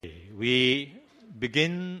we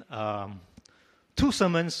begin two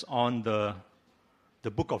sermons on the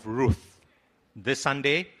book of Ruth this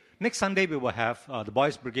Sunday. Next Sunday, we will have the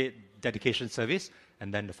Boys Brigade dedication service,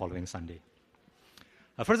 and then the following Sunday.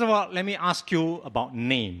 First of all, let me ask you about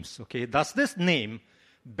names. Okay, does this name,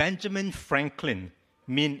 Benjamin Franklin,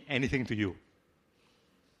 mean anything to you?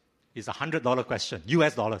 It's a $100 question,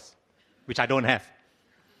 US dollars, which I don't have.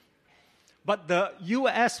 But the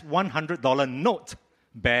US $100 note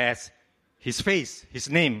bears his face, his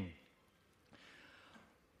name.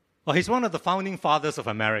 Well, he's one of the founding fathers of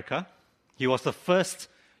America. He was the first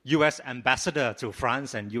US ambassador to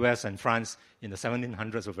France, and US and France in the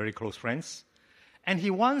 1700s were very close friends. And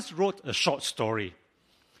he once wrote a short story.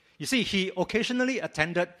 You see, he occasionally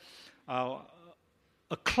attended a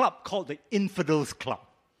club called the Infidels Club.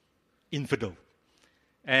 Infidel.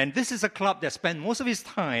 And this is a club that spent most of his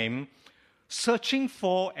time searching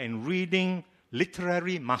for and reading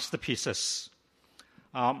literary masterpieces.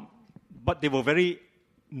 But they were very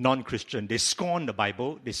non-Christian. They scorned the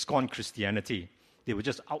Bible. They scorned Christianity. They were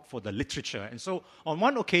just out for the literature. And so on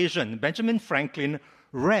one occasion, Benjamin Franklin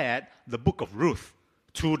read the book of Ruth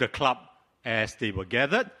to the club as they were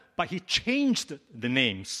gathered, but he changed the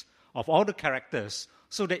names of all the characters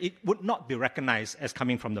so that it would not be recognized as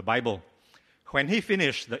coming from the Bible. When he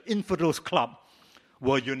finished, the Infidels Club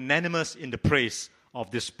were unanimous in the praise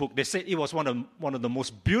of this book. They said it was one of the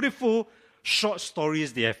most beautiful short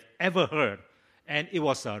stories they have ever heard, and it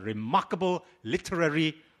was a remarkable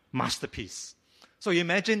literary masterpiece. So you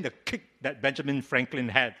imagine the kick that Benjamin Franklin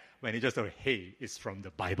had when he just thought, hey, it's from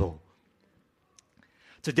the Bible.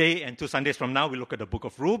 Today and 2 Sundays from now, we look at the book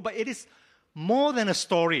of Ruth, but it is more than a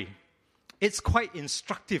story. It's quite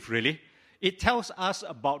instructive, really. It tells us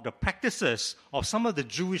about the practices of some of the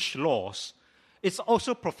Jewish laws. It's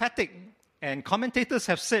also prophetic, and commentators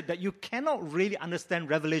have said that you cannot really understand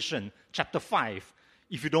Revelation chapter 5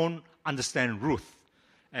 if you don't understand Ruth.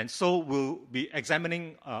 And so we'll be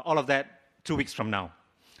examining all of that 2 weeks from now.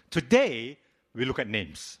 Today, we look at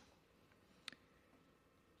names.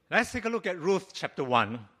 Let's take a look at Ruth chapter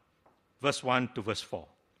 1, verse 1 to verse 4.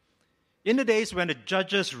 In the days when the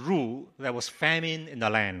judges ruled, there was famine in the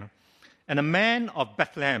land. And a man of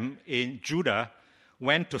Bethlehem in Judah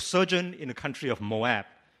went to sojourn in the country of Moab,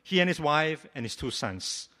 he and his wife and his 2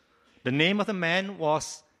 sons. The name of the man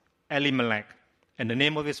was Elimelech, and the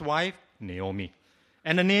name of his wife, Naomi.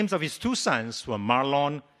 And the names of his 2 sons were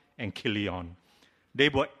Mahlon and Chilion. They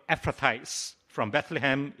were Ephrathites from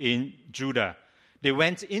Bethlehem in Judah. They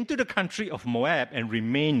went into the country of Moab and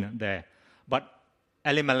remained there. But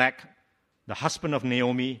Elimelech, the husband of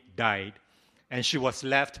Naomi, died, and she was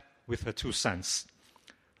left with her 2 sons.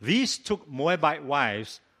 These took Moabite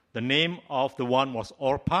wives. The name of the one was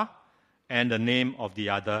Orpah, and the name of the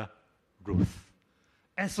other, Ruth.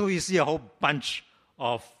 And so you see a whole bunch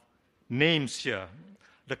of names here.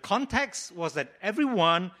 The context was that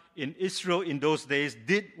everyone in Israel in those days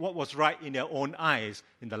did what was right in their own eyes,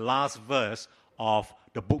 in the last verse of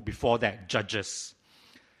the book before that, Judges.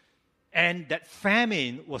 And that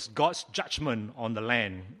famine was God's judgment on the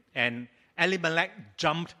land. And Elimelech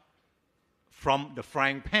jumped from the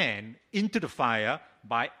frying pan into the fire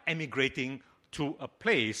by emigrating to a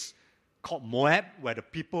place called Moab, where the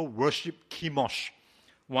people worship Chemosh,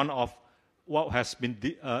 one of what has been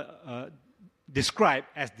described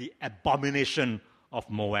as the abomination of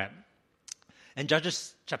Moab. And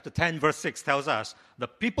Judges chapter 10, verse 6 tells us, the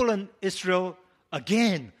people in Israel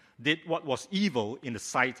again did what was evil in the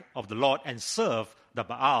sight of the Lord and served the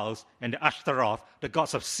Baals and the Ashtaroth, the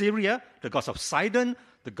gods of Syria, the gods of Sidon,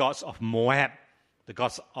 the gods of Moab, the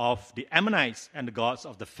gods of the Ammonites, and the gods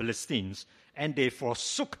of the Philistines. And they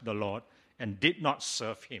forsook the Lord and did not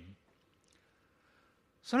serve him.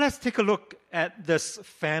 So let's take a look at this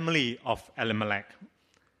family of Elimelech.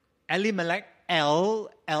 Elimelech,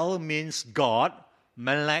 El means God,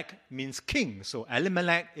 Melech means king. So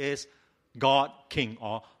Elimelech is God king,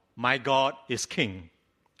 or my God is king.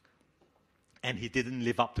 And he didn't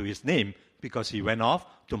live up to his name because he went off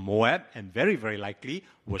to Moab and very, very likely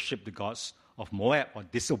worshipped the gods of Moab, or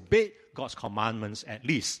disobeyed God's commandments at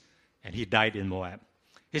least. And he died in Moab.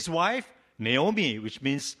 His wife, Naomi, which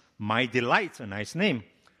means my delight, a nice name.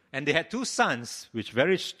 And they had 2 sons, which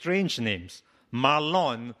very strange names.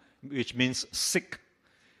 Mahlon, which means sick.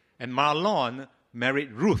 And Mahlon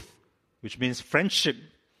married Ruth, which means friendship.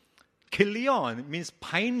 Chilion means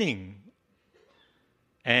pining.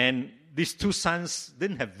 And these 2 sons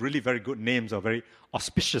didn't have really very good names or very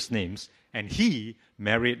auspicious names. And he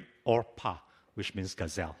married Orpah, which means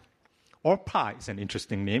gazelle. Orpah is an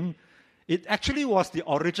interesting name. It actually was the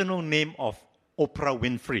original name of Oprah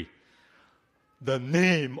Winfrey. the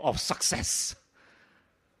name of success.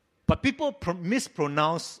 But people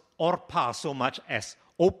mispronounce Orpah so much as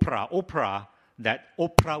Oprah, that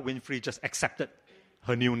Oprah Winfrey just accepted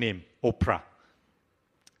her new name, Oprah.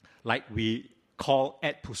 Like we called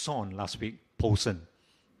Ed Pousson last week, Posen.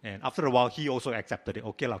 And after a while, he also accepted it.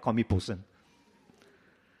 Okay, call me Posen.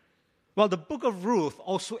 Well, the book of Ruth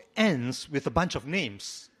also ends with a bunch of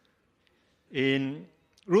names. In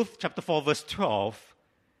Ruth chapter 4, verse 12,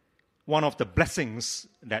 one of the blessings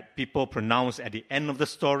that people pronounce at the end of the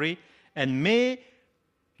story, and may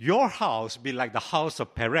your house be like the house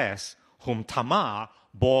of Perez, whom Tamar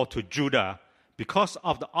bore to Judah, because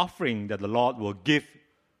of the offering that the Lord will give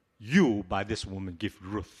you by this woman, give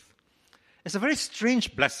Ruth. It's a very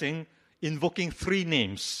strange blessing invoking three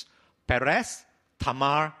names, Perez,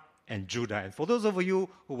 Tamar, and Judah. And for those of you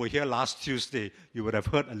who were here last Tuesday, you would have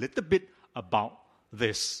heard a little bit about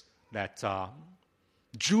this, that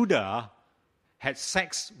Judah had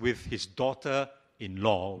sex with his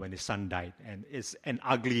daughter-in-law when his son died. And it's an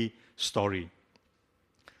ugly story.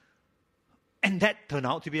 And that turned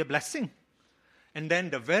out to be a blessing. And then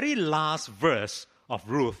the very last verse of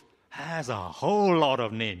Ruth has a whole lot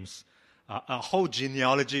of names, a whole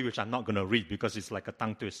genealogy, which I'm not going to read because it's like a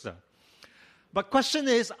tongue twister. But question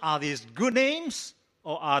is, are these good names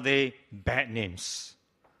or are they bad names?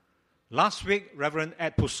 Last week, Reverend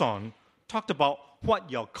Ed Pousson talked about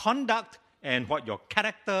what your conduct and what your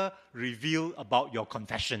character reveal about your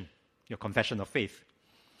confession of faith.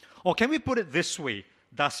 Or can we put it this way?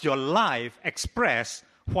 Does your life express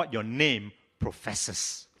what your name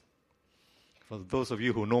professes? For those of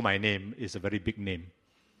you who know my name, it's a very big name.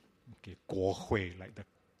 Okay, 国会, like the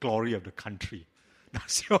glory of the country.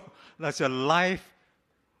 Does your life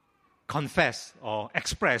confess or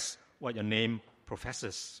express what your name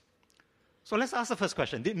professes? So let's ask the first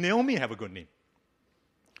question. Did Naomi have a good name?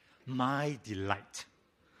 My delight.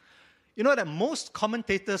 You know that most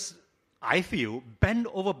commentators, I feel, bend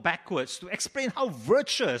over backwards to explain how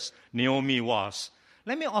virtuous Naomi was.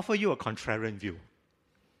 Let me offer you a contrarian view.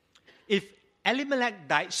 If Elimelech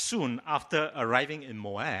died soon after arriving in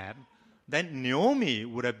Moab, then Naomi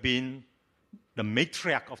would have been the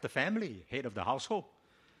matriarch of the family, head of the household.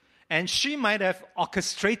 And she might have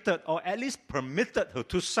orchestrated or at least permitted her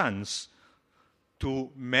two sons to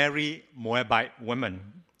marry Moabite women,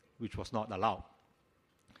 which was not allowed.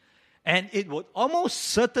 And it would almost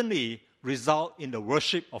certainly result in the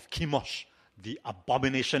worship of Chemosh, the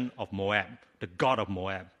abomination of Moab, the god of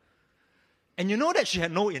Moab. And you know that she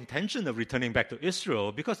had no intention of returning back to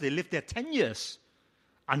Israel because they lived there 10 years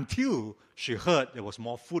until she heard there was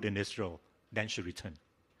more food in Israel. Then she returned.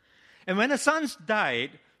 And when her sons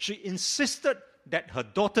died, she insisted that her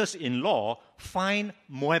daughters-in-law find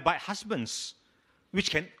Moabite husbands,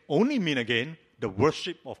 which can only mean, again, the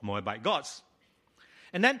worship of Moabite gods.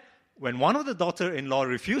 And then when one of the daughter-in-law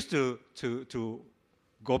refused to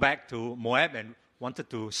go back to Moab and wanted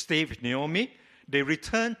to stay with Naomi, they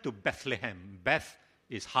returned to Bethlehem. Beth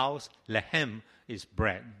is house, Lehem is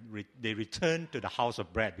bread. They returned to the house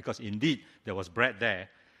of bread because indeed there was bread there.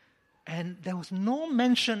 And there was no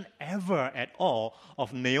mention ever at all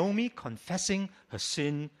of Naomi confessing her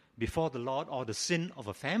sin before the Lord or the sin of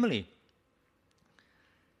her family.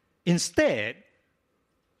 Instead,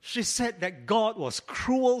 she said that God was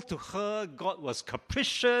cruel to her, God was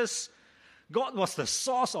capricious, God was the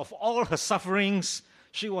source of all her sufferings.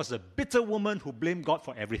 She was a bitter woman who blamed God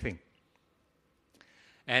for everything.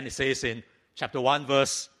 And it says in chapter 1,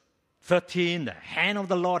 verse 13, the hand of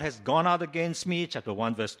the Lord has gone out against me. Chapter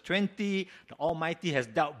 1, verse 20, the Almighty has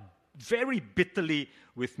dealt very bitterly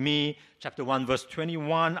with me. Chapter 1, verse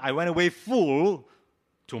 21, I went away full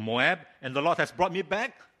to Moab, and the Lord has brought me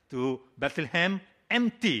back to Bethlehem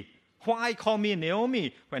empty. Why call me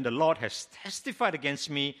Naomi when the Lord has testified against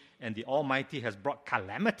me and the Almighty has brought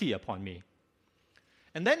calamity upon me?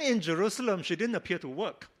 And then in Jerusalem, she didn't appear to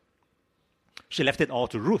work. She left it all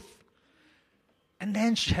to Ruth. And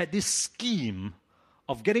then she had this scheme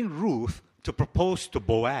of getting Ruth to propose to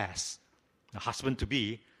Boaz, the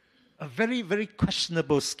husband-to-be, a very, very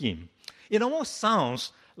questionable scheme. It almost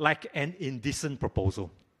sounds like an indecent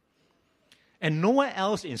proposal. And nowhere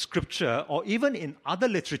else in Scripture, or even in other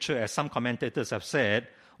literature, as some commentators have said,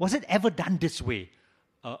 was it ever done this way,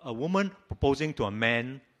 a woman proposing to a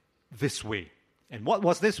man this way. And what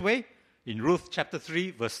was this way? In Ruth chapter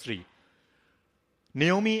 3, verse 3.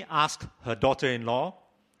 Naomi asked her daughter-in-law,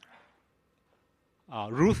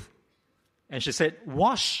 Ruth, and she said,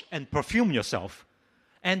 wash and perfume yourself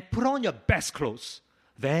and put on your best clothes.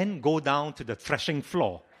 Then go down to the threshing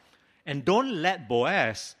floor. And don't let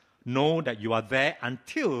Boaz know that you are there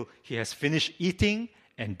until he has finished eating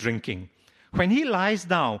and drinking. When he lies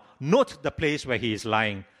down, note the place where he is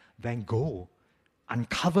lying. Then go,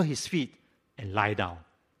 uncover his feet, and lie down.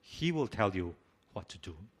 He will tell you what to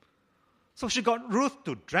do. So she got Ruth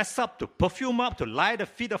to dress up, to perfume up, to lie at the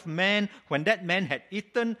feet of man when that man had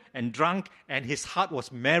eaten and drunk, and his heart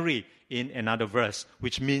was merry, in another verse,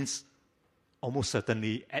 which means almost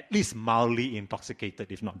certainly, at least mildly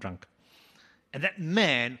intoxicated, if not drunk. And that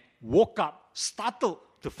man woke up, startled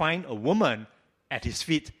to find a woman at his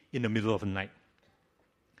feet in the middle of the night.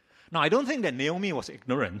 Now, I don't think that Naomi was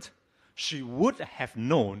ignorant. She would have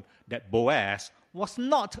known that Boaz was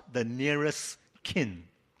not the nearest kin,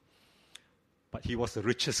 but he was the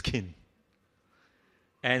richest kin.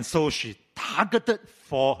 And so she targeted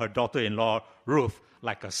for her daughter-in-law, Ruth,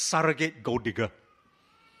 like a surrogate gold digger.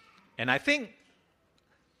 And I think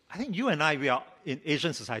you and I, we are in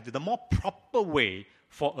Asian society, the more proper way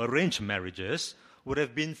for arranged marriages would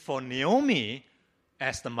have been for Naomi,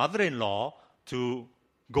 as the mother-in-law, to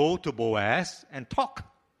go to Boaz and talk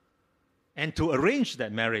and to arrange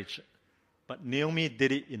that marriage. But Naomi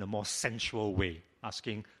did it in a more sensual way,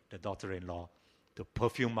 asking the daughter-in-law to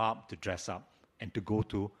perfume up, to dress up, and to go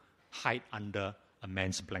to hide under a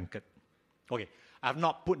man's blanket. Okay, I've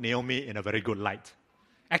not put Naomi in a very good light.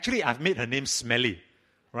 Actually, I've made her name smelly,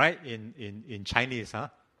 right? In Chinese,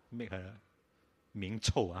 make her 名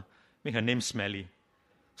臭, make her name smelly.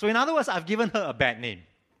 So in other words, I've given her a bad name.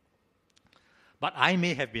 But I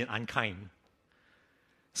may have been unkind.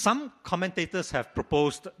 Some commentators have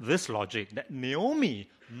proposed this logic that Naomi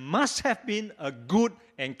must have been a good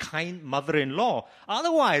and kind mother-in-law.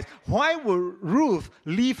 Otherwise, why would Ruth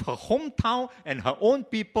leave her hometown and her own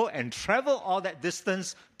people and travel all that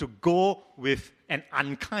distance to go with an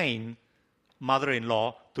unkind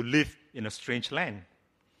mother-in-law to live in a strange land?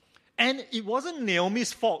 And it wasn't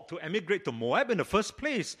Naomi's fault to emigrate to Moab in the first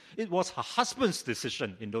place. It was her husband's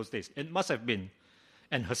decision in those days. It must have been.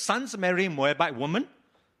 And her sons marrying Moabite women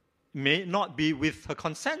may not be with her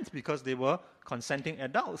consent because they were consenting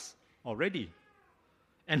adults already.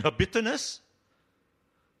 And her bitterness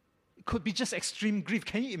could be just extreme grief.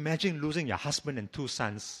 Can you imagine losing your husband and 2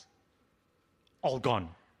 sons? All gone.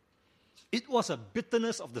 It was a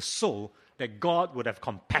bitterness of the soul that God would have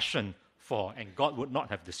compassion for and God would not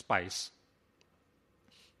have despised.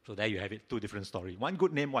 So there you have it, 2 different stories. One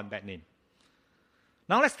good name, one bad name.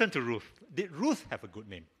 Now let's turn to Ruth. Did Ruth have a good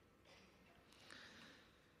name?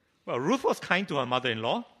 Well, Ruth was kind to her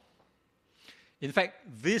mother-in-law. In fact,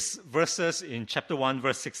 these verses in chapter 1,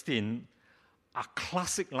 verse 16 are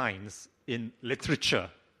classic lines in literature.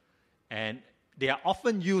 And they are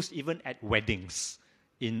often used even at weddings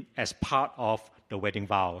as part of the wedding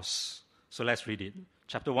vows. So let's read it.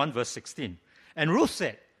 Chapter 1, verse 16. And Ruth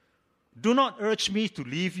said, "Do not urge me to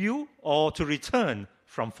leave you or to return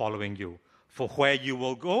from following you. For where you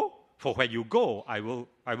go, I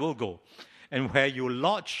will go. And where you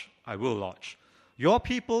lodge, I will lodge. Your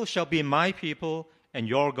people shall be my people, and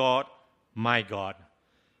your God, my God.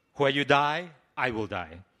 Where you die, I will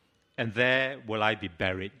die, and there will I be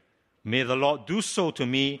buried. May the Lord do so to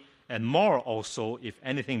me, and more also, if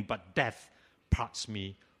anything but death parts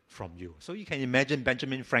me from you." So you can imagine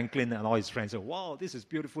Benjamin Franklin and all his friends say, "Wow, this is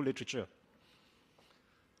beautiful literature."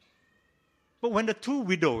 But when the 2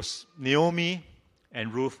 widows, Naomi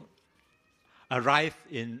and Ruth, arrived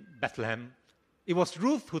in Bethlehem, it was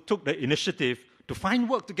Ruth who took the initiative to find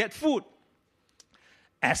work, to get food,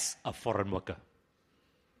 as a foreign worker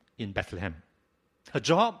in Bethlehem. Her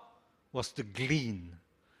job was to glean.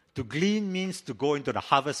 To glean means to go into the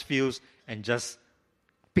harvest fields and just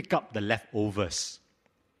pick up the leftovers,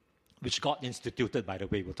 which got instituted, by the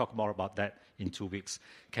way. We'll talk more about that in 2 weeks.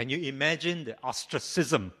 Can you imagine the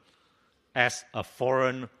ostracism as a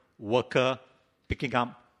foreign worker picking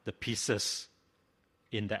up the pieces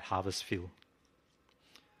in that harvest field?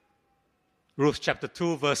 Ruth chapter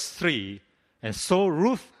 2, verse 3. And so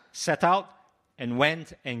Ruth set out and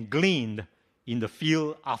went and gleaned in the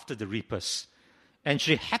field after the reapers. And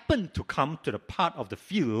she happened to come to the part of the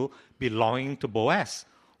field belonging to Boaz,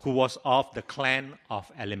 who was of the clan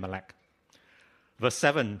of Elimelech. Verse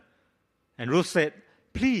 7. And Ruth said,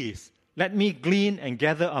 "Please, let me glean and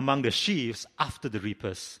gather among the sheaves after the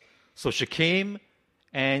reapers." So she came,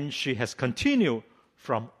 and she has continued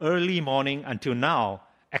from early morning until now,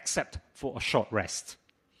 except for a short rest.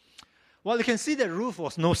 Well, you can see that Ruth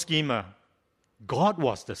was no schemer. God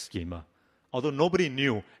was the schemer, although nobody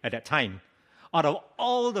knew at that time. Out of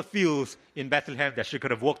all the fields in Bethlehem that she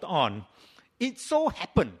could have worked on, it so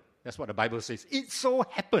happened, that's what the Bible says, it so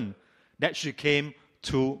happened that she came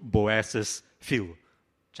to Boaz's field.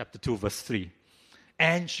 Chapter 2, verse 3.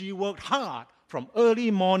 And she worked hard from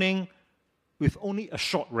early morning with only a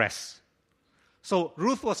short rest. So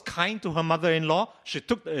Ruth was kind to her mother-in-law. She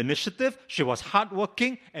took the initiative. She was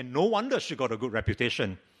hardworking, and no wonder she got a good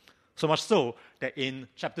reputation. So much so that in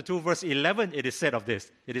chapter 2, verse 11, it is said of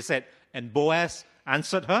this. It is said, "And Boaz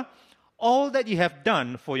answered her, 'All that you have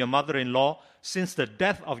done for your mother-in-law since the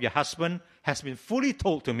death of your husband has been fully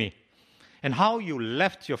told to me, and how you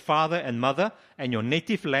left your father and mother and your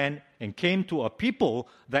native land and came to a people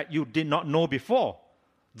that you did not know before.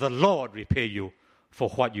 The Lord repay you for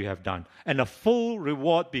what you have done, and a full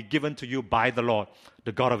reward be given to you by the Lord,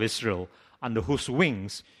 the God of Israel, under whose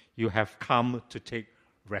wings you have come to take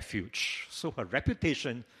refuge.'" So her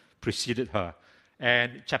reputation preceded her.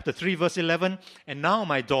 And chapter 3, verse 11, "And now,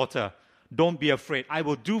 my daughter, don't be afraid. I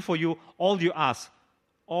will do for you all you ask.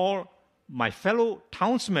 All my fellow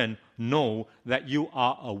townsmen know that you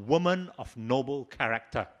are a woman of noble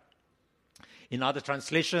character." In other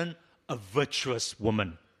translation, a virtuous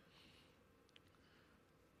woman.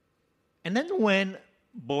 And then when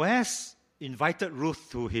Boaz invited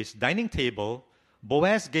Ruth to his dining table,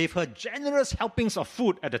 Boaz gave her generous helpings of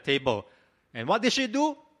food at the table. And what did she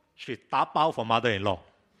do? She tapao for mother-in-law.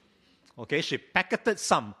 Okay, she packeted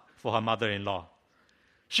some for her mother-in-law.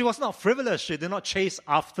 She was not frivolous. She did not chase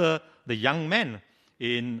after the young men.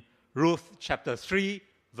 In Ruth chapter 3,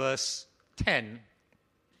 verse 10,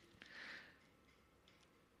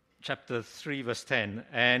 chapter 3, verse 10,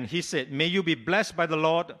 "And he said, 'May you be blessed by the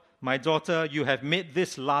Lord, my daughter. You have made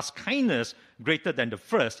this last kindness greater than the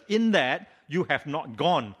first, in that you have not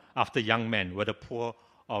gone after young men, whether poor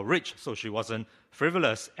or rich.'" So she wasn't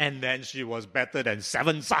frivolous. And then she was better than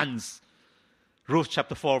 7 sons. Ruth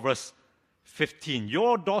chapter 4, verse 15,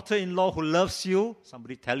 "Your daughter-in-law who loves you,"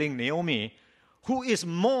 somebody telling Naomi, "who is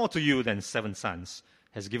more to you than 7 sons,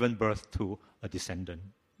 has given birth to a descendant."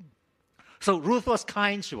 So Ruth was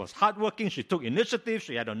kind, she was hardworking, she took initiative,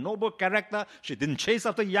 she had a noble character, she didn't chase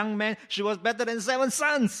after young men, she was better than 7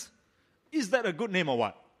 sons. Is that a good name or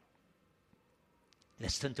what?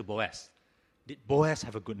 Let's turn to Boaz. Did Boaz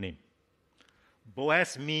have a good name?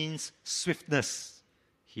 Boaz means swiftness.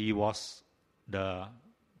 He was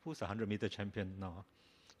who's the 100-meter champion now?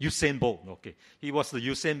 Usain Bolt, okay. He was the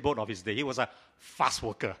Usain Bolt of his day. He was a fast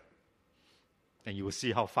worker. And you will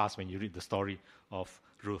see how fast when you read the story of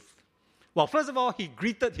Ruth. Well, first of all, he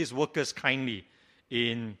greeted his workers kindly.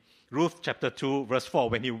 In Ruth chapter 2, verse 4,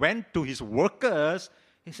 when he went to his workers,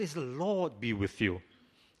 he says, "The Lord be with you."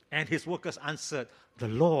 And his workers answered, "The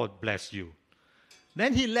Lord bless you."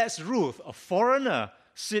 Then he lets Ruth, a foreigner,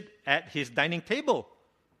 sit at his dining table.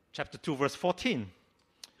 Chapter 2, verse 14.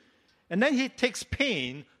 And then he takes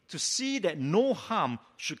pain to see that no harm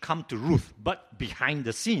should come to Ruth, but behind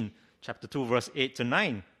the scene. Chapter 2, verse 8 to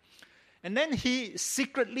 9. And then he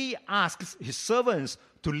secretly asks his servants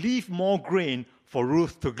to leave more grain for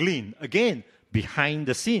Ruth to glean. Again, behind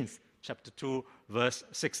the scenes. Chapter 2, verse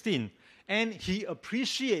 16. And he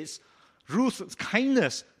appreciates Ruth's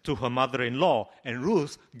kindness to her mother-in-law and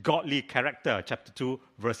Ruth's godly character. Chapter 2,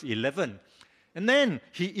 verse 11. And then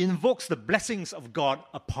he invokes the blessings of God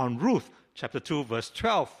upon Ruth. Chapter 2, verse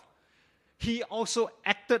 12. He also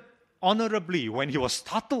acted honorably when he was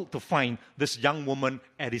startled to find this young woman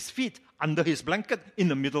at his feet under his blanket in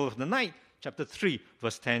the middle of the night. Chapter 3,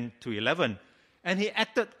 verse 10 to 11. And he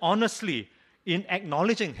acted honestly in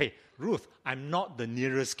acknowledging, "Hey, Ruth, I'm not the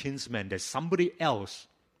nearest kinsman. There's somebody else,"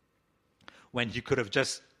 when he could have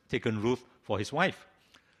just taken Ruth for his wife.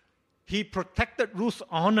 He protected Ruth's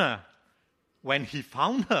honor when he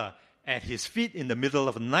found her at his feet in the middle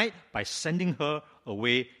of the night by sending her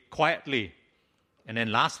away quietly. And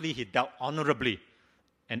then lastly, he dealt honorably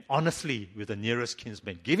and honestly with the nearest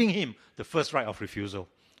kinsman, giving him the first right of refusal.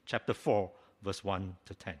 Chapter 4, verse 1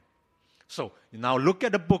 to 10. So, now look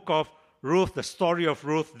at the book of Ruth, the story of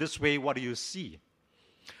Ruth. This way, what do you see?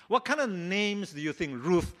 What kind of names do you think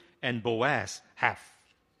Ruth and Boaz have?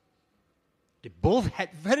 They both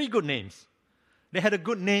had very good names. They had a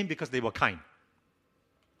good name because they were kind.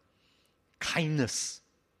 Kindness,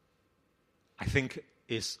 I think,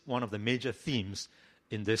 is one of the major themes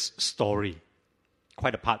in this story,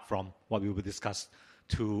 quite apart from what we will discuss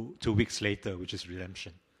two weeks later, which is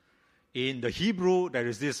redemption. In the Hebrew, there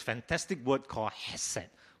is this fantastic word called hesed,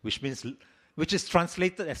 which is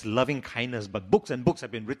translated as loving kindness, but books and books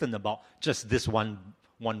have been written about just this one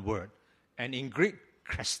word. And in Greek,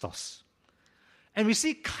 Christos. And we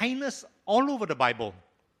see kindness all over the Bible.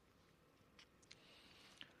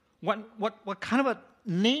 What kind of a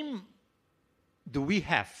name do we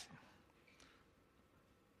have?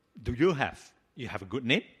 Do you have? You have a good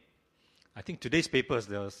name? I think today's papers,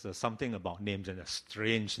 there's something about names, and there's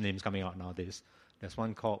strange names coming out nowadays. There's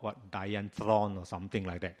one called, Diane Thorne or something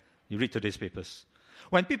like that. You read today's papers.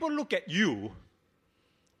 When people look at you,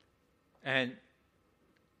 And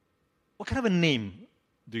what kind of a name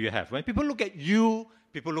do you have? When people look at you,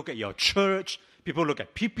 people look at your church, people look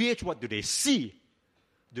at PPH, what do they see?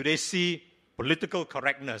 Do they see political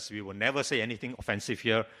correctness? We will never say anything offensive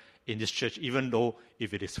here in this church, even though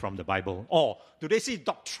if it is from the Bible. Or do they see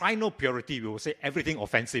doctrinal purity? We will say everything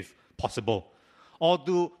offensive possible. Or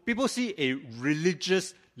do people see a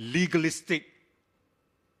religious, legalistic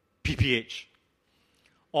PPH?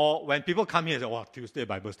 Or when people come here and say, oh, Tuesday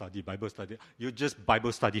Bible study, you're just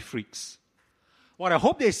Bible study freaks. What I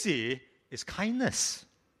hope they see is kindness.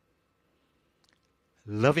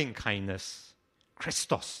 Loving kindness.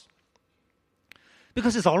 Christos.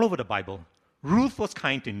 Because it's all over the Bible. Ruth was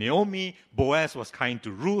kind to Naomi. Boaz was kind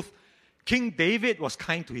to Ruth. King David was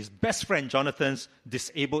kind to his best friend Jonathan's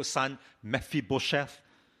disabled son, Mephibosheth.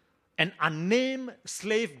 An unnamed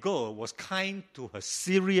slave girl was kind to her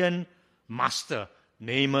Syrian master,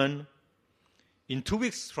 Naaman. In 2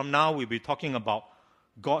 weeks from now, we'll be talking about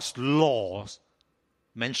God's laws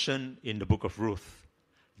mentioned in the book of Ruth.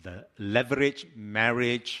 The leveraged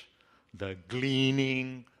marriage, the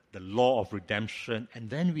gleaning, the law of redemption, and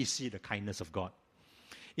then we see the kindness of God.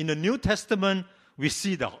 In the New Testament, we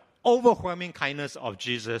see the overwhelming kindness of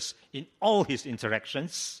Jesus in all his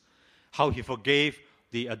interactions, how he forgave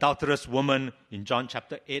the adulterous woman in John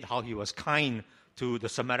chapter 8, how he was kind to the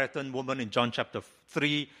Samaritan woman in John chapter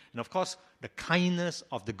 3, and of course, the kindness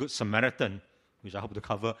of the Good Samaritan, which I hope to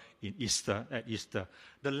cover at Easter.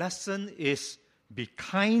 The lesson is be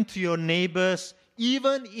kind to your neighbors,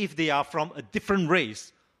 even if they are from a different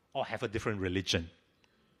race or have a different religion.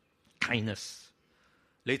 Kindness.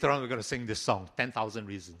 Later on, we're going to sing this song, 10,000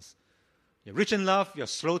 Reasons. You're rich in love, you're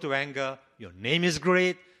slow to anger, your name is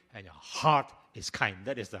great, and your heart is kind.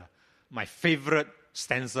 That is my favorite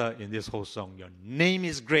stanza in this whole song. Your name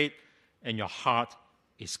is great, and your heart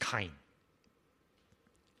is kind.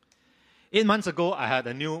 8 months ago, I had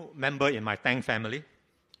a new member in my Tang family.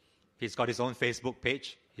 He's got his own Facebook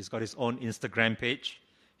page. He's got his own Instagram page.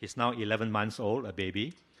 He's now 11 months old, a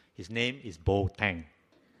baby. His name is Bo Tang.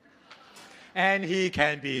 And he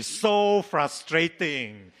can be so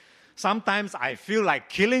frustrating. Sometimes I feel like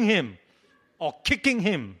killing him or kicking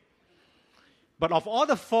him. But of all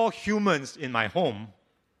the 4 humans in my home,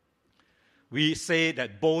 we say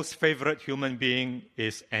that Bo's favorite human being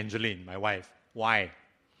is Angeline, my wife. Why?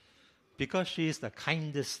 Because she is the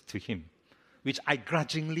kindest to him, which I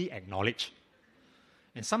grudgingly acknowledge.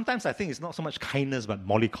 And sometimes I think it's not so much kindness, but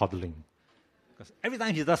mollycoddling. Because every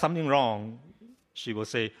time he does something wrong, she will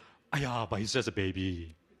say, "Ayah, but he's just a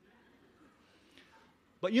baby."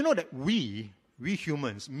 But you know that we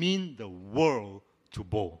humans, mean the world to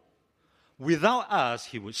Bo. Without us,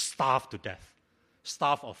 he would starve to death.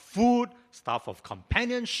 Starve of food, starve of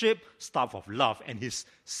companionship, starve of love. And his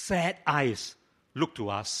sad eyes look to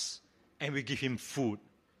us, and we give him food.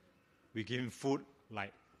 We give him food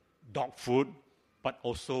like dog food, but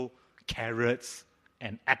also carrots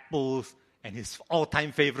and apples, and his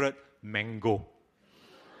all-time favorite, mango.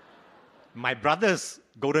 My brother's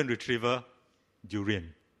golden retriever,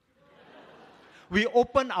 durian. We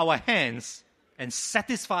open our hands and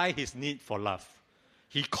satisfy his need for love.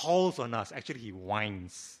 He calls on us. Actually, he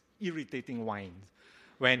whines, irritating whines.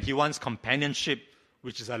 When he wants companionship,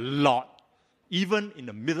 which is a lot, even in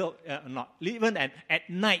the middle, even at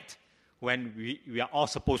night when we are all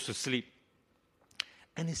supposed to sleep.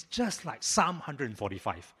 And it's just like Psalm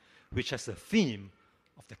 145, which has the theme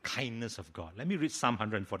of the kindness of God. Let me read Psalm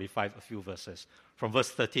 145, a few verses. From verse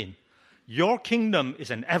 13. Your kingdom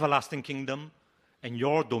is an everlasting kingdom, and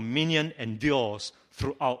your dominion endures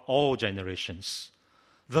throughout all generations.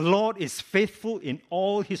 The Lord is faithful in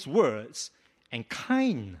all his words and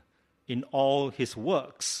kind in all his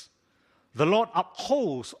works. The Lord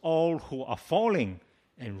upholds all who are falling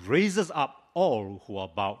and raises up all who are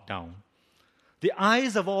bowed down. The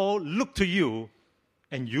eyes of all look to you,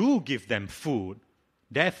 and you give them food,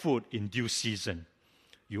 their food in due season.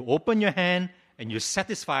 You open your hand and you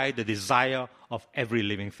satisfy the desire of every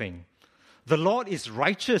living thing. The Lord is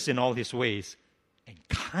righteous in all his ways and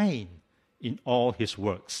kind in all his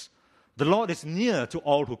works. The Lord is near to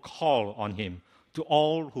all who call on him, to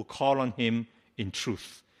all who call on him in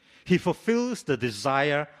truth. He fulfills the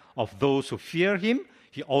desire of those who fear him.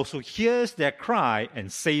 He also hears their cry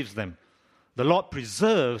and saves them. The Lord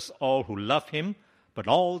preserves all who love him, but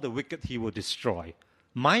all the wicked he will destroy.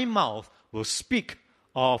 My mouth will speak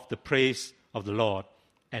of the praise of the Lord,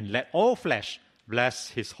 and let all flesh bless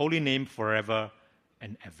his holy name forever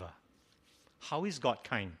and ever. How is God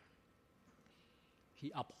kind?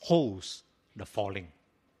 He upholds the falling.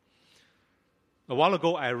 A while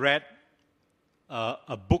ago, I read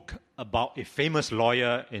a book about a famous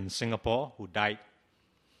lawyer in Singapore who died.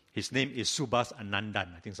 His name is Subhas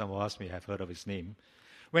Anandan. I think some of us may have heard of his name.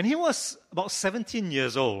 When he was about 17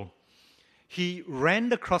 years old, he ran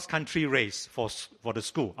the cross-country race for the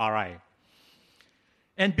school, RI.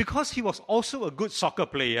 And because he was also a good soccer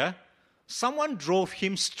player, someone drove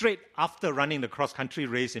him straight after running the cross-country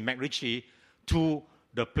race in MacRitchie to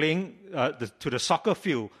the soccer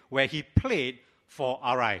field where he played for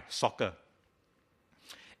RI soccer.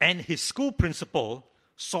 And his school principal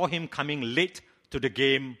saw him coming late to the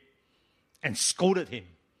game and scolded him.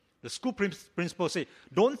 The school principal said,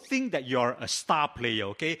 don't think that you're a star player,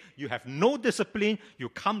 okay? You have no discipline, you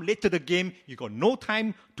come late to the game, you got no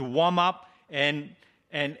time to warm up, and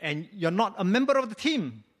you're not a member of the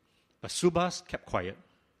team. But Subhas kept quiet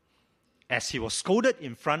as he was scolded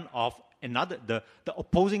in front of the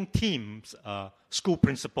opposing team's school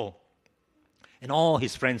principal. And all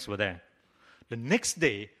his friends were there. The next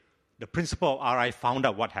day, the principal of RI found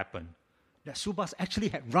out what happened. That Subhas actually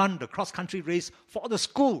had run the cross-country race for the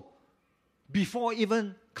school before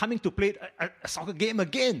even coming to play a soccer game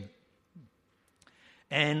again.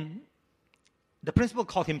 And the principal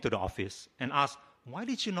called him to the office and asked, why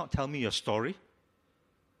did you not tell me your story?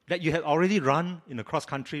 That you had already run in a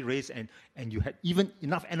cross-country race and you had even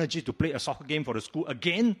enough energy to play a soccer game for the school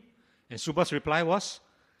again? And Subhas' reply was,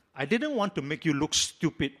 I didn't want to make you look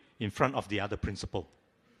stupid in front of the other principal.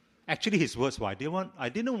 Actually, his words were, I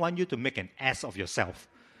didn't want you to make an ass of yourself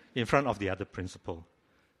in front of the other principal.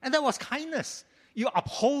 And that was kindness. You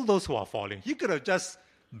uphold those who are falling. He could have just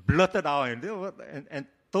blurted out and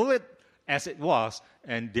told it as it was,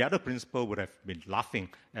 and the other principal would have been laughing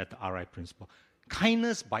at the RI principal.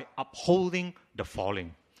 Kindness by upholding the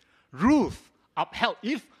falling. Ruth upheld.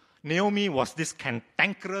 If Naomi was this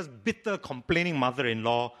cantankerous, bitter, complaining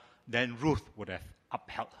mother-in-law, then Ruth would have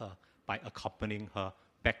upheld her by accompanying her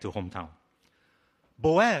back to hometown.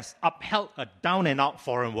 Boaz upheld a down-and-out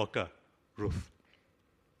foreign worker, Ruth.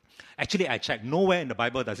 Actually, I checked. Nowhere in the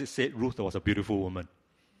Bible does it say Ruth was a beautiful woman.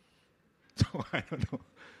 So I don't know.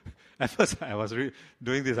 At first, I was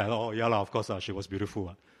doing this. I thought, of course, she was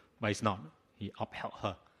beautiful. But it's not. He upheld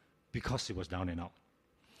her because she was down and out.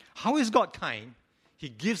 How is God kind? He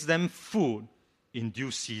gives them food in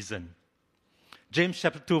due season. James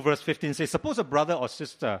chapter 2, verse 15 says, suppose a brother or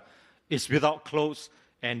sister is without clothes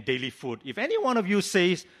and daily food. If any one of you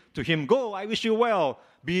says to him, go, I wish you well,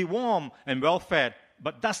 be warm and well fed,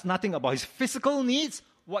 but does nothing about his physical needs,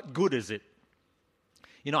 what good is it?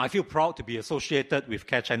 I feel proud to be associated with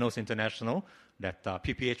Care Channels International, that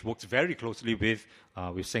PPH works very closely with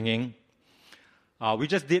singing. We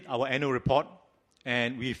just did our annual report,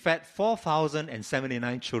 and we fed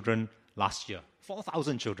 4,079 children last year.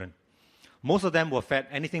 4,000 children. Most of them were fed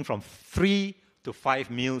anything from 3 to 5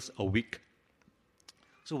 meals a week.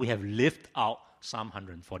 So we have lived out Psalm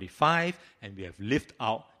 145, and we have lived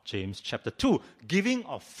out James chapter 2. Giving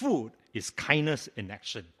of food is kindness in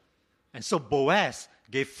action. And so Boaz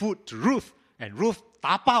gave food to Ruth, and Ruth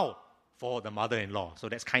tapao for the mother-in-law. So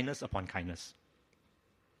that's kindness upon kindness.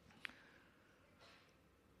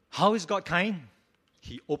 How is God kind?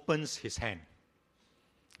 He opens his hand.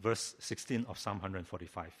 Verse 16 of Psalm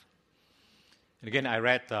 145. And again, I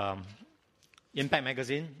read Impact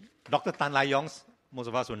Magazine. Dr. Tan Lai Yong, most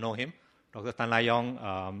of us will know him. Dr. Tan Lai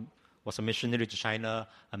Yong was a missionary to China,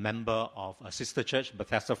 a member of a sister church,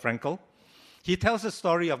 Bethesda Frankel. He tells the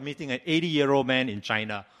story of meeting an 80-year-old man in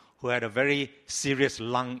China who had a very serious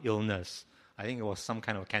lung illness. I think it was some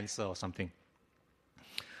kind of cancer or something.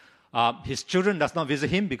 His children does not visit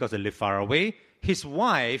him because they live far away. His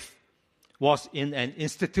wife was in an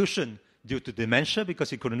institution due to dementia because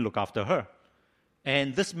he couldn't look after her.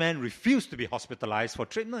 And this man refused to be hospitalized for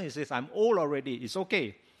treatment. He says, I'm old already, it's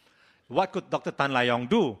okay. What could Dr. Tan Lai Yong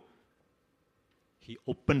do? He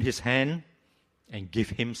opened his hand and gave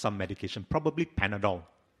him some medication, probably Panadol.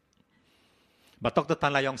 But Dr.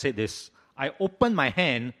 Tan Lai Yong said this, I opened my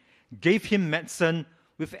hand, gave him medicine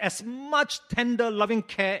with as much tender, loving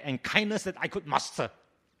care and kindness that I could muster.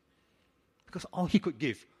 Because all he could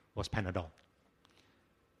give was Panadol.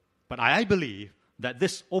 But I believe that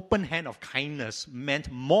this open hand of kindness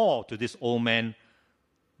meant more to this old man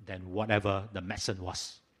than whatever the medicine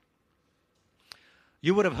was.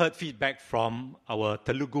 You would have heard feedback from our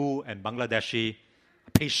Telugu and Bangladeshi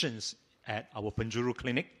patients at our Penjuru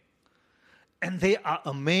clinic. And they are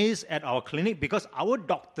amazed at our clinic because our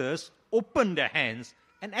doctors open their hands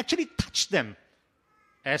and actually touch them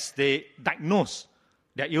as they diagnose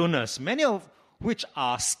their illness, many of which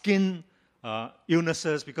are skin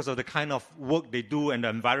illnesses because of the kind of work they do and the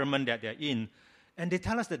environment that they're in. And they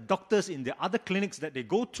tell us that doctors in the other clinics that they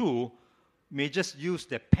go to may just use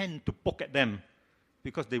their pen to poke at them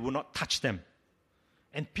because they will not touch them.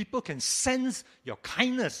 And people can sense your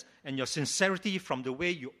kindness and your sincerity from the way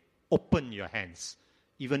you open your hands,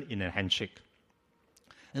 even in a handshake.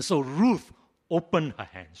 And so Ruth opened her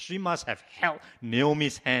hands. She must have held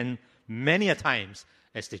Naomi's hand many a times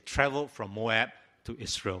as they traveled from Moab to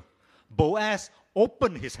Israel. Boaz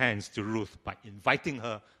opened his hands to Ruth by inviting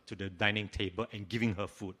her to the dining table and giving her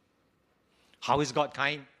food. How is God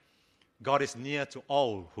kind? God is near to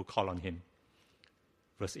all who call on him.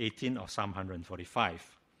 Verse 18 of Psalm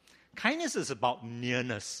 145. Kindness is about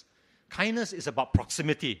nearness. Kindness is about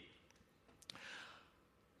proximity.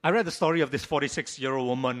 I read the story of this 46-year-old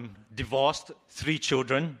woman, divorced, 3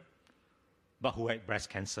 children, but who had breast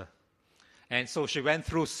cancer. And so she went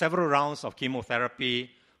through several rounds of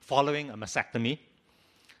chemotherapy following a mastectomy.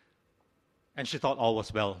 And she thought all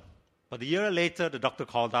was well. But a year later, the doctor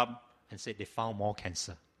called up and said they found more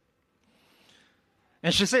cancer.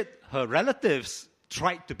 And she said her relatives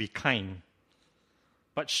tried to be kind,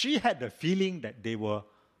 but she had the feeling that they were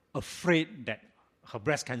afraid that her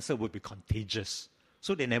breast cancer would be contagious.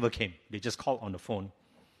 So they never came. They just called on the phone.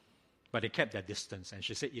 But they kept their distance, and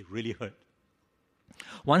she said it really hurt.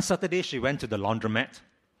 One Saturday, she went to the laundromat,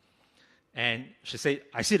 and she said,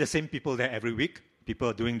 I see the same people there every week,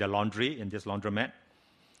 people doing the laundry in this laundromat.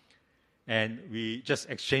 And we just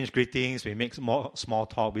exchange greetings, we make more small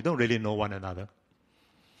talk, we don't really know one another.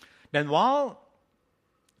 Then while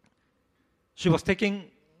she was taking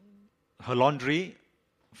her laundry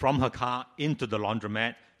from her car into the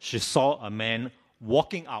laundromat, she saw a man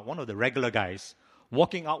walking out, one of the regular guys,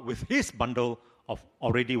 walking out with his bundle of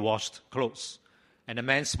already washed clothes. And the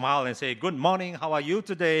man smiled and said, good morning, how are you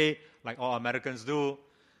today? Like all Americans do.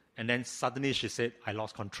 And then suddenly she said, I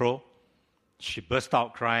lost control. She burst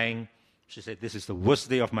out crying. She said, this is the worst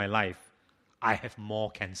day of my life. I have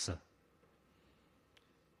more cancer.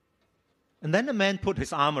 And then the man put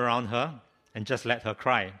his arm around her and just let her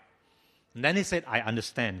cry. And then he said, I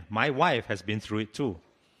understand. My wife has been through it too.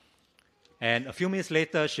 And a few minutes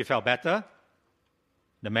later, she felt better.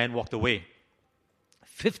 The man walked away.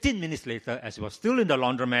 15 minutes later, as he was still in the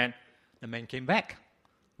laundromat, the man came back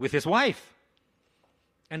with his wife.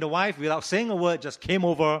 And the wife, without saying a word, just came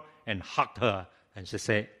over and hugged her. And she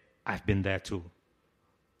said, I've been there too.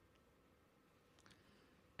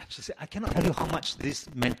 And she said, I cannot tell you how much this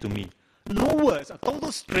meant to me. No words, a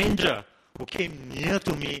total stranger who came near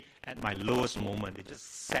to me at my lowest moment. They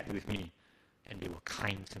just sat with me and they were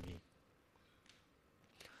kind to me.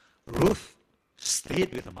 Ruth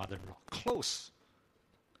stayed with her mother-in-law, close.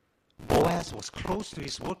 Boaz was close to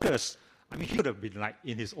his workers. I mean, he would have been like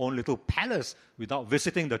in his own little palace without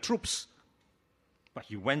visiting the troops. But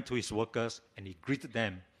he went to his workers and he greeted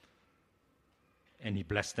them and he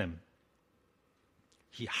blessed them.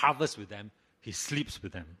 He harvests with them, he sleeps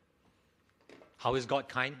with them. How is God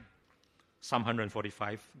kind? Psalm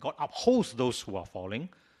 145. God upholds those who are falling.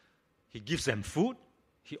 He gives them food.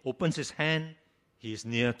 He opens his hand. He is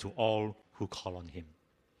near to all who call on him.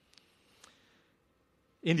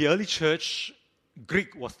 In the early church,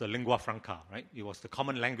 Greek was the lingua franca, right? It was the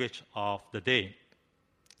common language of the day.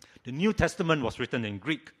 The New Testament was written in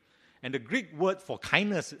Greek. And the Greek word for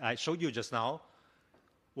kindness I showed you just now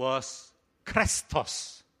was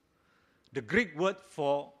Christos. The Greek word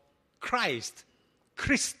for Christ,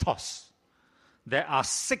 Christos. There are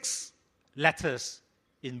 6 letters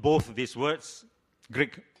in both of these words,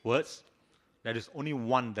 Greek words. There is only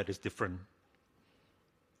one that is different.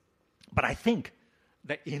 But I think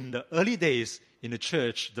that in the early days in the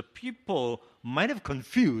church, the people might have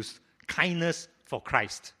confused kindness for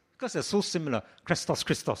Christ because they're so similar. Christos,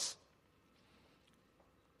 Christos.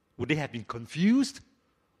 Would they have been confused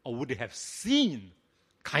or would they have seen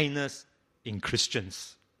kindness in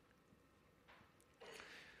Christians?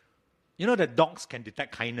 You know that dogs can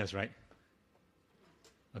detect kindness, right?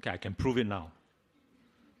 Okay, I can prove it now.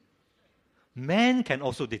 Man can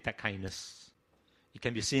also detect kindness. It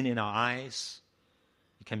can be seen in our eyes.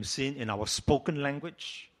 It can be seen in our spoken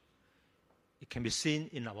language. It can be seen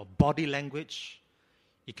in our body language.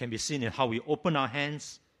 It can be seen in how we open our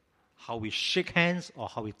hands, how we shake hands, or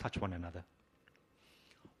how we touch one another.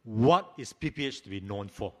 What is PPH to be known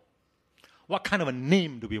for? What kind of a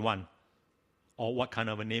name do we want? Or what kind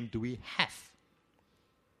of a name do we have?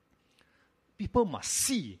 People must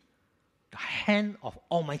see the hand of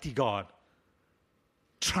Almighty God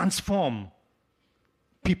transform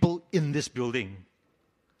people in this building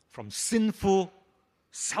from sinful,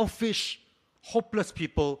 selfish, hopeless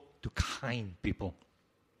people to kind people.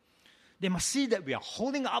 They must see that we are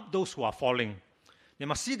holding up those who are falling. They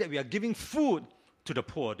must see that we are giving food to the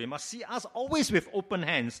poor. They must see us always with open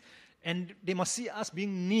hands And they must see us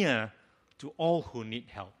being near to all who need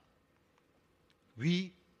help.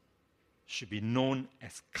 We should be known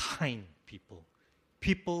as kind people.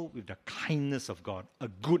 People with the kindness of God, a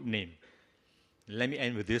good name. Let me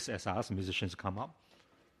end with this as I ask musicians to come up.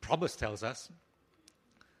 Proverbs tells us,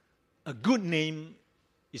 a good name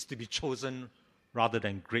is to be chosen rather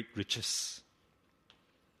than great riches.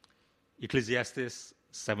 Ecclesiastes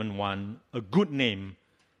 7:1, a good name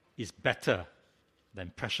is better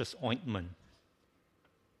than precious ointment.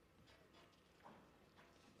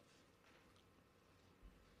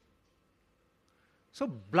 So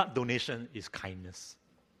blood donation is kindness.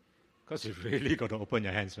 Because you really got to open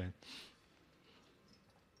your hands, man.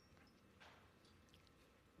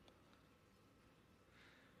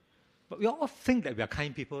 But we all think that we are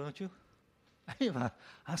kind people, don't you? If I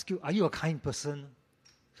ask you, are you a kind person?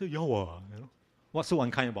 So you are, What's so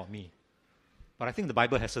unkind about me? But I think the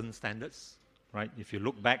Bible has certain standards, right? If you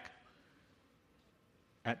look back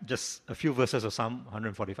at just a few verses of Psalm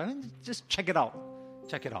 145, just check it out.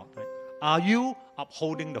 Check it out, right? Are you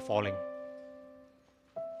upholding the falling?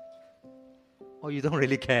 Or you don't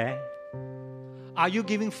really care? Are you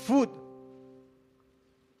giving food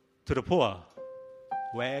to the poor?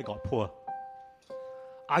 Where got poor?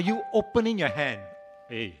 Are you opening your hand?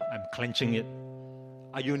 Hey, I'm clenching it.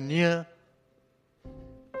 Are you near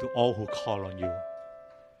to all who call on you?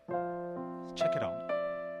 Check it out.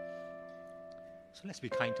 So let's be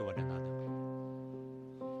kind to one another.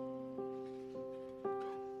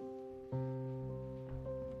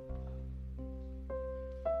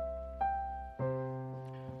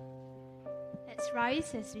 Let's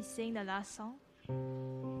rise as we sing the last song.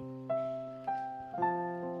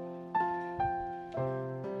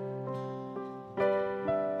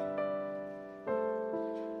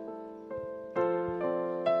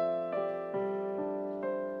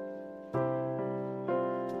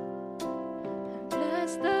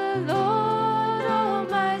 Bless the Lord, oh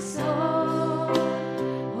my soul,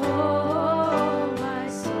 oh my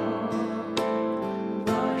soul,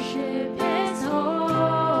 worship His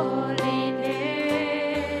holy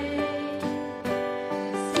name.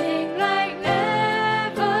 Sing like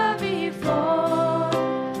never before,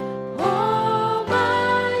 oh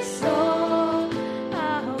my soul, I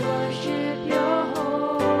worship Your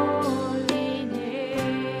holy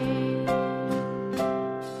name.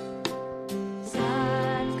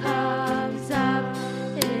 Sun comes up,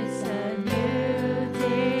 it's a new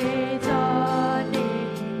day dawning.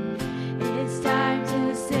 It's time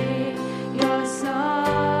to sing Your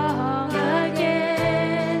song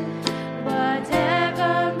again.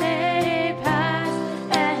 Whatever may pass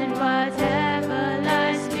and whatever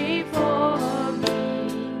lies before me,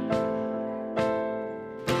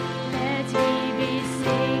 let me be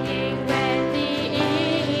singing when the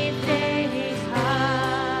evening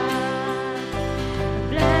comes.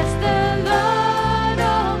 Bless the Lord,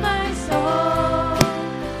 oh my soul,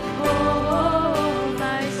 oh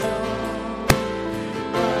my soul,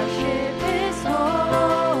 worship His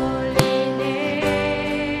holy name.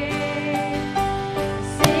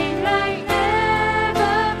 Sing like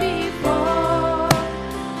never before,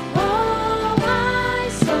 oh my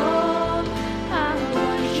soul, I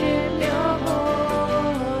worship Your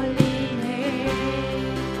holy name.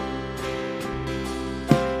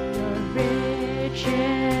 You're rich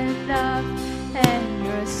in love and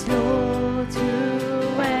You're slow to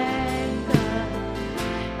anger.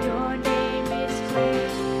 Your name is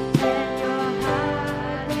great and Your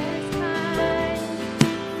heart is kind.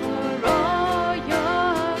 For all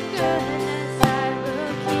Your goodness I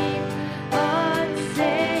will keep on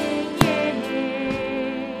singing.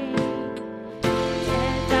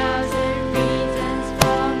 10,000 reasons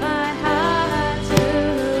for my heart to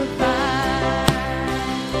find.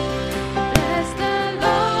 Bless the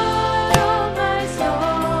Lord, oh my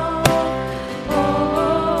soul,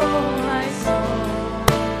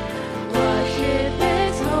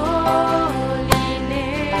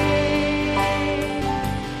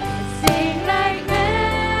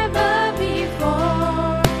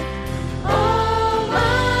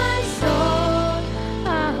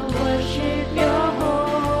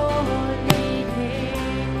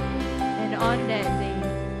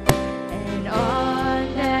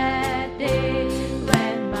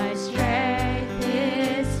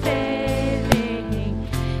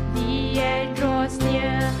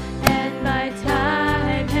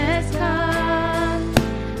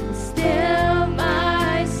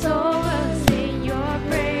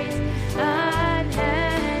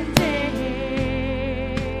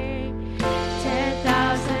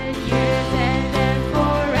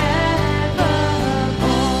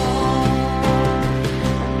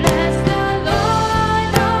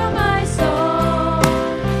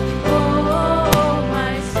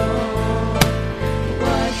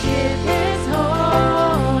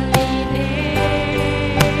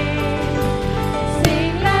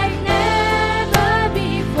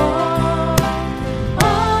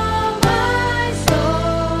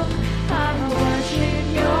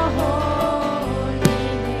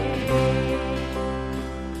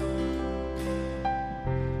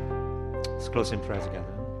 close in prayer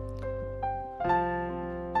together.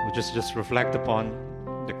 We just reflect upon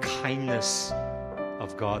the kindness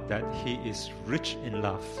of God, that He is rich in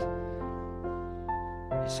love.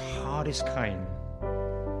 His heart is kind.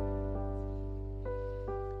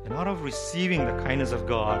 And out of receiving the kindness of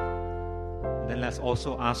God, then let's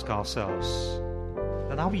also ask ourselves,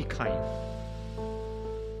 that are we kind?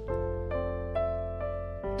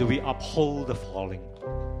 Do we uphold the falling?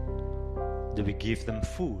 Do we give them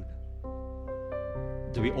food?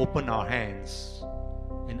 Do we open our hands?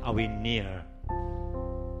 And are we near?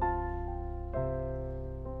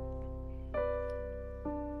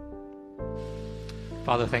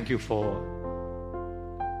 Father, thank you for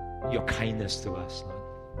your kindness to us, Lord.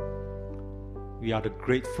 We are the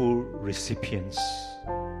grateful recipients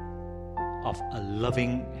of a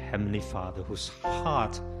loving Heavenly Father whose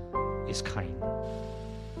heart is kind.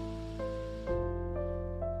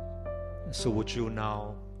 So would you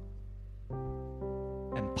now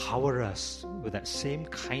empower us with that same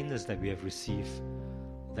kindness that we have received,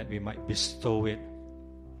 that we might bestow it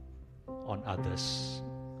on others.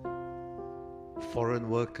 Foreign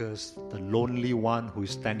workers, the lonely one who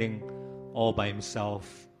is standing all by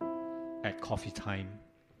himself at coffee time,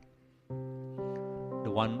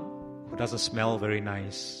 the one who doesn't smell very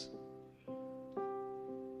nice,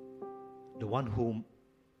 the one whom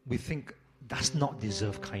we think does not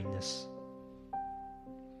deserve kindness,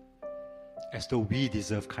 as though we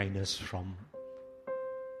deserve kindness from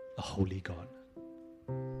a holy God.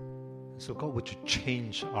 So God, would you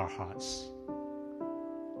change our hearts?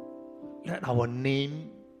 Let our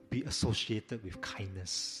name be associated with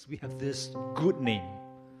kindness. We have this good name,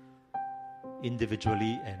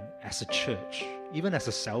 individually and as a church, even as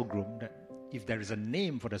a cell group, that if there is a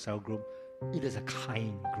name for the cell group, it is a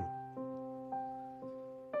kind group.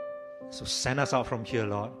 So send us out from here,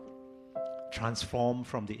 Lord. Transform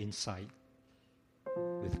from the inside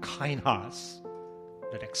with kind hearts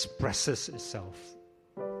that expresses itself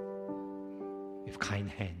with kind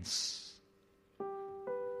hands.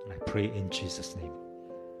 And I pray in Jesus' name.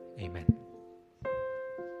 Amen.